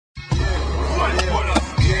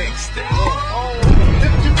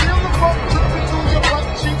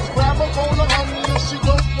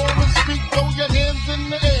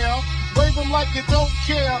them like you don't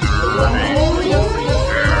care.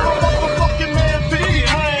 Motherfucking man, Biggie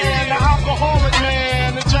Man, the alcoholic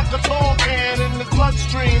man, inject a tall can in the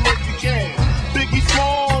bloodstream if you can. Biggie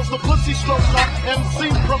Smalls, the pussy stroker, MC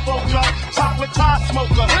provoker, chocolate tie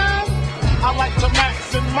smoker. I like to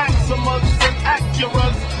max and Maximas and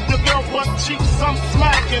Acuras. The girl butt cheeks, I'm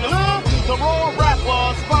smacking. The raw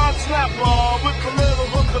rapper, spine snapper, with the little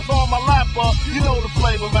hookers on my lapper. You know the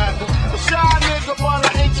flavor matter. The shy nigga, but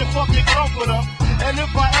I ain't your fucking comforter. And if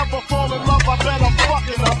I ever fall in love, I bet I'm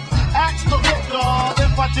fucking her. Ask the hooker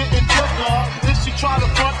if I didn't took her. If she try to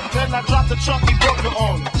front, then I drop the Chucky Booker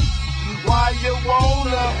on her. Why you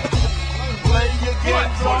wanna play your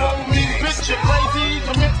games on me? Bitch, you crazy,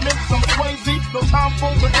 commitments, I'm crazy. No time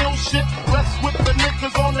for the ill shit. Rest with the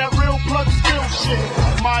niggas on that real blood still shit.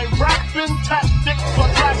 My rapping tactics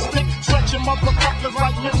are drastic, stretching motherfuckers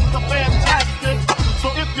like Mr. Fantastic. So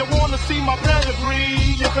if you wanna see my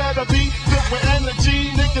pedigree, you better be filled with